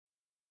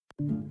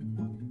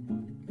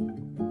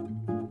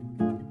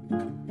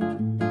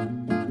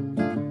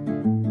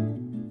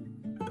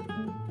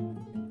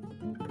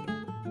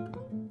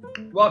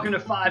Welcome to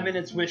 5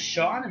 Minutes with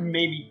Sean, and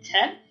maybe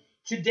 10.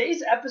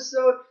 Today's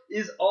episode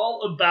is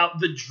all about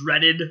the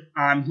dreaded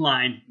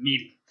online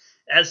meeting.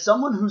 As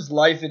someone whose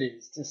life it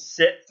is to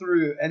sit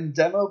through and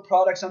demo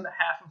products on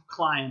behalf of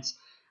clients,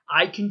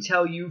 I can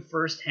tell you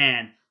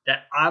firsthand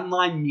that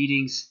online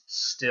meetings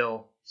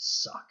still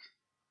suck.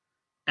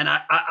 And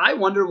I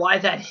wonder why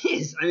that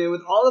is. I mean,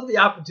 with all of the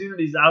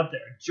opportunities out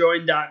there,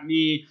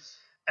 Join.me,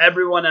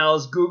 everyone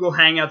else, Google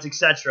Hangouts,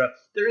 etc.,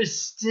 there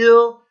is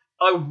still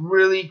a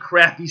really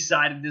crappy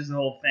side of this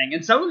whole thing.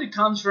 And some of it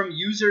comes from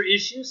user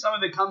issues. Some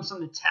of it comes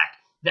from the tech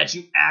that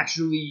you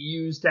actually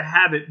use to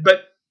have it.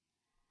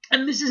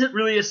 And this isn't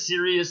really a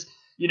serious,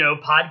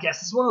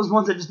 podcast. It's one of those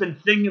ones I've just been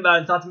thinking about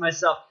and thought to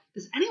myself,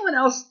 does anyone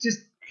else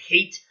just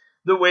hate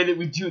the way that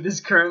we do this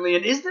currently?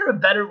 And is there a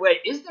better way?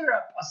 Is there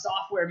a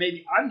software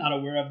maybe I'm not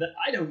aware of that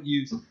I don't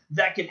use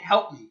that can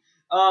help me?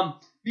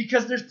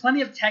 Because there's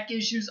plenty of tech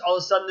issues. All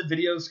of a sudden the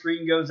video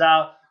screen goes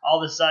out.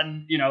 All of a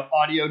sudden,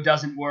 audio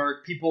doesn't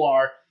work. People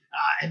are,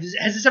 has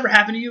this ever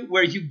happened to you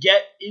where you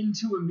get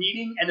into a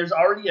meeting and there's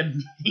already a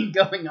meeting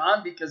going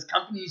on because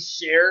companies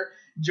share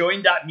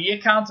Join.me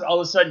accounts? All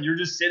of a sudden you're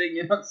just sitting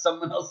in on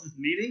someone else's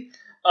meeting.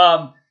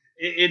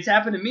 It's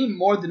happened to me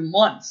more than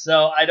once.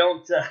 So I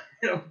don't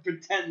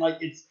pretend like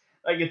it's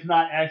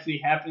not actually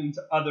happening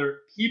to other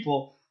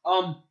people.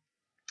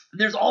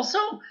 There's also,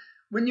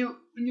 when you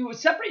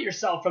separate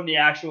yourself from the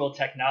actual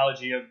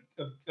technology of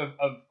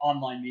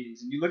online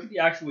meetings and you look at the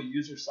actual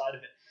user side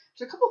of it,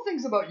 there's a couple of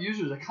things about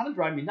users that kind of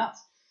drive me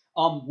nuts.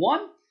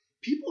 One,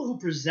 people who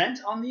present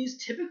on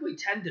these typically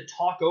tend to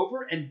talk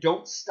over and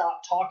don't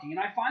stop talking. And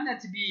I find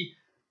that to be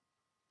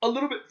a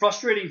little bit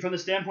frustrating from the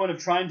standpoint of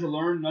trying to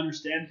learn and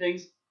understand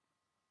things,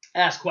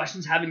 ask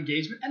questions, have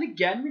engagement. And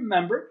again,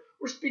 remember,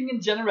 we're speaking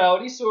in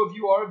generality. So if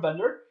you are a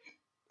vendor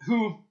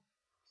who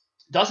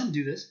doesn't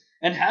do this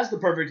and has the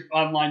perfect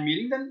online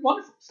meeting, then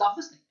wonderful, stop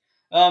listening.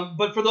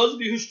 But for those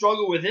of you who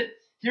struggle with it,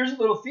 here's a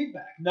little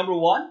feedback. Number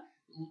one,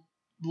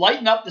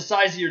 lighten up the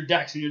size of your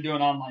decks when you're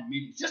doing online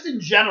meetings. Just in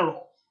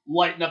general,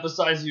 lighten up the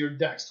size of your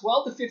decks.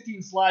 12 to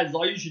 15 slides is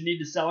all you should need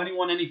to sell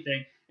anyone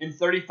anything in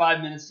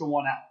 35 minutes to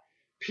 1 hour.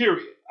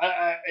 Period.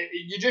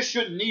 You just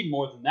shouldn't need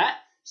more than that.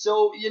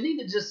 So you need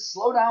to just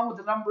slow down with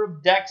the number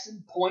of decks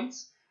and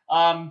points.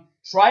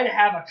 Try to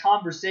have a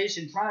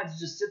conversation. Try not to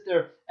just sit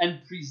there and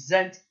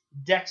present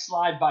deck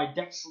slide by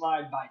deck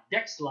slide by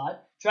deck slide.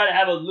 Try to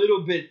have a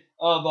little bit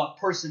of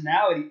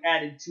personality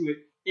added to it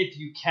if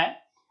you can.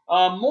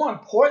 More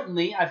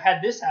importantly, I've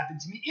had this happen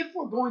to me. If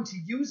we're going to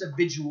use a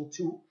visual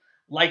tool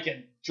like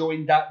a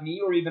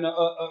Join.me or even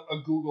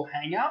a Google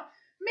Hangout,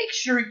 make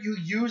sure you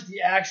use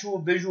the actual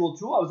visual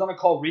tool. I was on a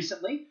call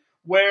recently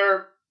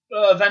where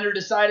a vendor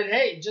decided,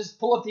 hey, just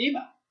pull up the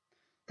email.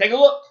 Take a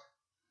look.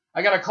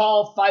 I got a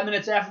call 5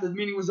 minutes after the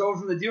meeting was over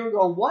from the dealer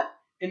going, what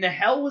in the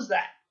hell was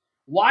that?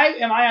 Why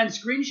am I on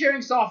screen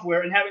sharing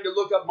software and having to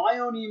look up my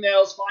own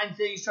emails, find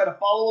things, try to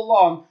follow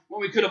along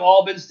when we could have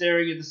all been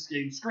staring at the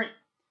same screen?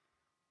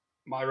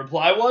 My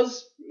reply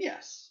was,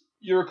 yes,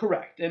 you're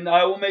correct. And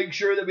I will make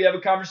sure that we have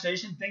a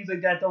conversation. Things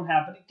like that don't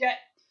happen again.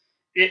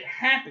 It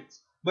happens.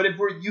 But if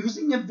we're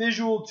using a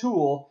visual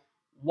tool,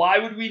 why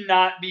would we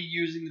not be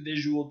using the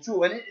visual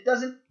tool? And it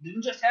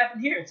didn't just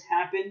happen here. It's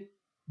happened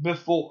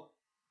before.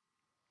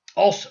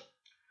 Also,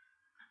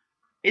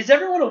 is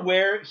everyone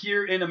aware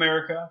here in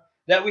America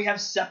that we have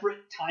separate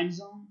time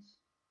zones?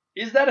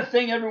 Is that a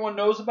thing everyone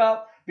knows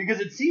about? Because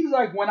it seems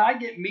like when I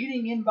get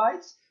meeting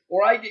invites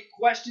or I get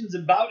questions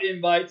about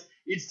invites,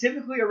 it's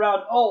typically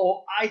around,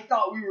 oh, I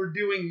thought we were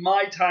doing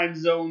my time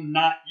zone,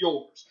 not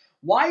yours.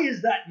 Why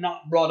is that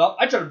not brought up?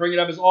 I try to bring it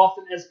up as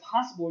often as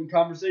possible in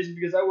conversation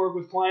because I work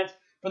with clients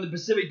from the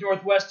Pacific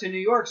Northwest to New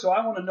York, so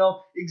I want to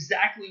know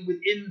exactly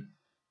within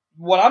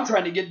what I'm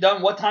trying to get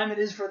done, what time it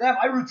is for them.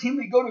 I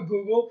routinely go to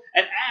Google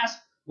and ask,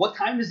 what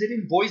time is it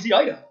in Boise,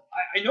 Idaho?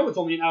 I know it's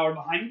only an hour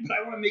behind me, but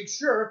I want to make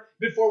sure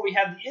before we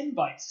have the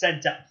invite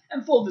sent out.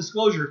 And full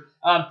disclosure,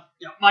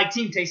 my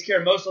team takes care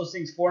of most of those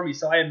things for me,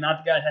 so I am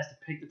not the guy that has to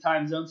pick the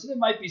time zone. So there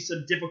might be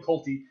some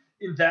difficulty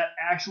in that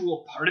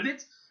actual part of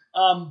it.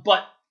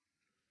 But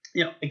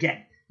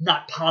again,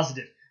 not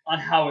positive on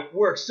how it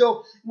works.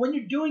 So when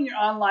you're doing your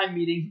online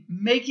meeting,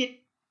 make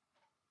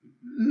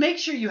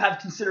sure you have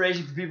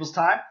consideration for people's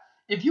time.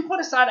 If you put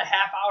aside a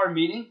half-hour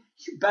meeting,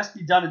 you best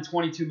be done in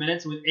 22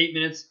 minutes with 8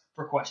 minutes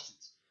for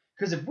questions.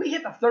 Because if we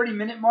hit the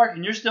 30-minute mark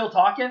and you're still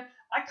talking,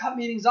 I cut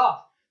meetings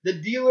off. The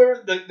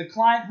dealer, the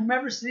client,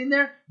 whomever's sitting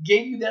there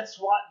gave you that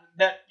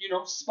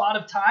spot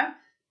of time.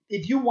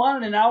 If you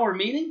wanted an hour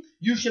meeting,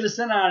 you should have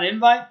sent out an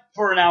invite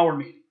for an hour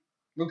meeting.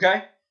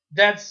 Okay?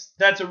 That's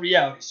a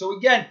reality. So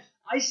again,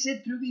 I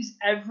sit through these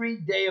every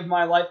day of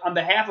my life on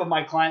behalf of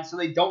my clients so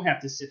they don't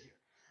have to sit here.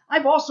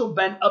 I've also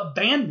been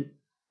abandoned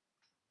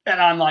at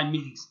online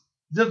meetings.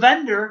 The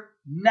vendor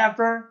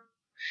never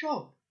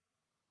showed.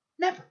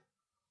 Never.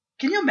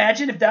 Can you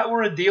imagine if that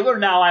were a dealer?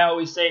 Now I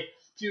always say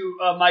to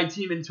my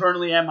team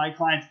internally and my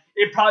clients,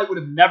 It probably would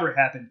have never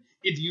happened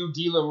if you,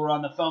 dealer, were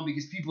on the phone,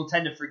 because people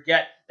tend to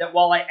forget that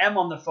while I am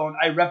on the phone,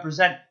 I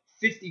represent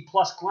 50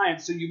 plus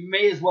clients. So you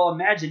may as well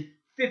imagine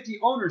 50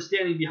 owners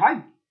standing behind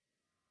me.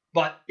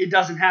 But it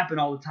doesn't happen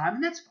all the time,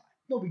 and that's fine.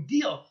 No big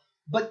deal.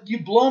 But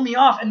you blow me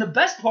off. And the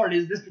best part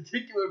is this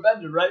particular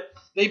vendor, right?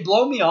 They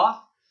blow me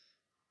off.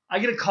 I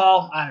get a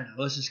call, I don't know,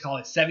 let's just call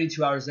it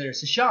 72 hours later.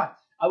 So, Sean,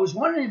 I was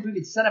wondering if we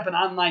could set up an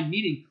online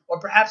meeting, or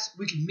perhaps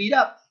we could meet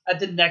up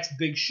at the next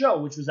big show,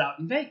 which was out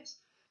in Vegas.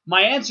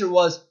 My answer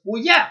was,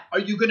 well, yeah, are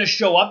you going to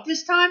show up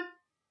this time?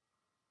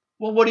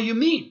 Well, what do you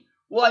mean?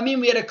 Well, I mean,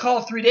 we had a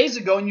call 3 days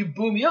ago and you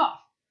blew me off.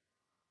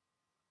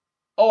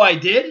 Oh, I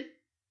did?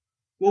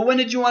 Well, when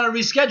did you want to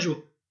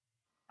reschedule?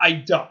 I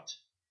don't.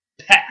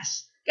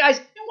 Pass. Guys,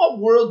 in what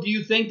world do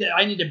you think that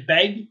I need to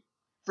beg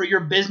for your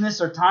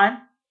business or time?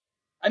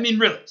 I mean,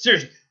 really,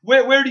 seriously,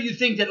 where do you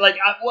think that, let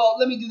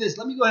me do this.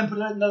 Let me go ahead and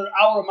put another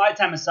hour of my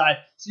time aside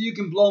so you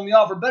can blow me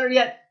off. Or better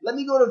yet, let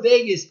me go to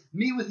Vegas,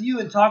 meet with you,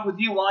 and talk with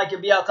you while I can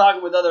be out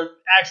talking with other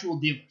actual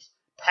dealers.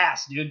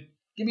 Pass, dude.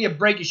 Give me a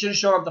break. You should have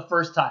shown up the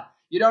first time.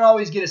 You don't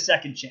always get a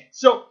second chance.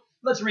 So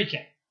let's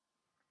recap.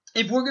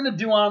 If we're going to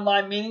do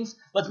online meetings,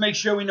 let's make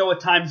sure we know what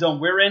time zone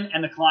we're in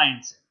and the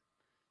client's in.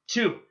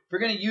 2, if we're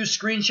going to use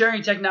screen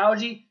sharing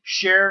technology,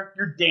 share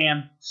your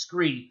damn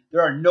screen.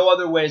 There are no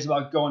other ways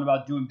about going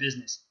about doing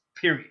business,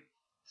 period.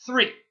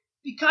 3,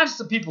 be conscious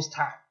of people's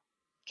time,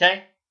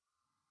 okay?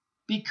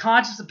 Be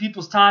conscious of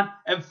people's time.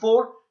 And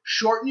 4,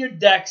 shorten your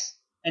decks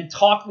and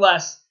talk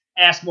less,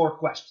 ask more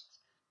questions.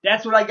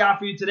 That's what I got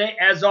for you today.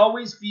 As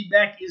always,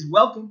 feedback is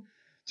welcome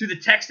to the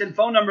text and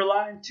phone number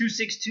line,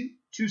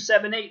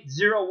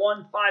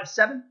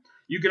 262-278-0157.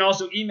 You can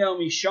also email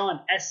me,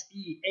 Sean,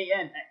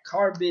 SEAN,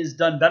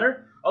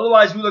 @CarBizDoneBetter.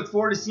 Otherwise, we look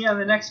forward to seeing you in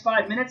the next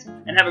 5 minutes,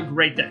 and have a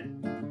great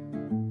day.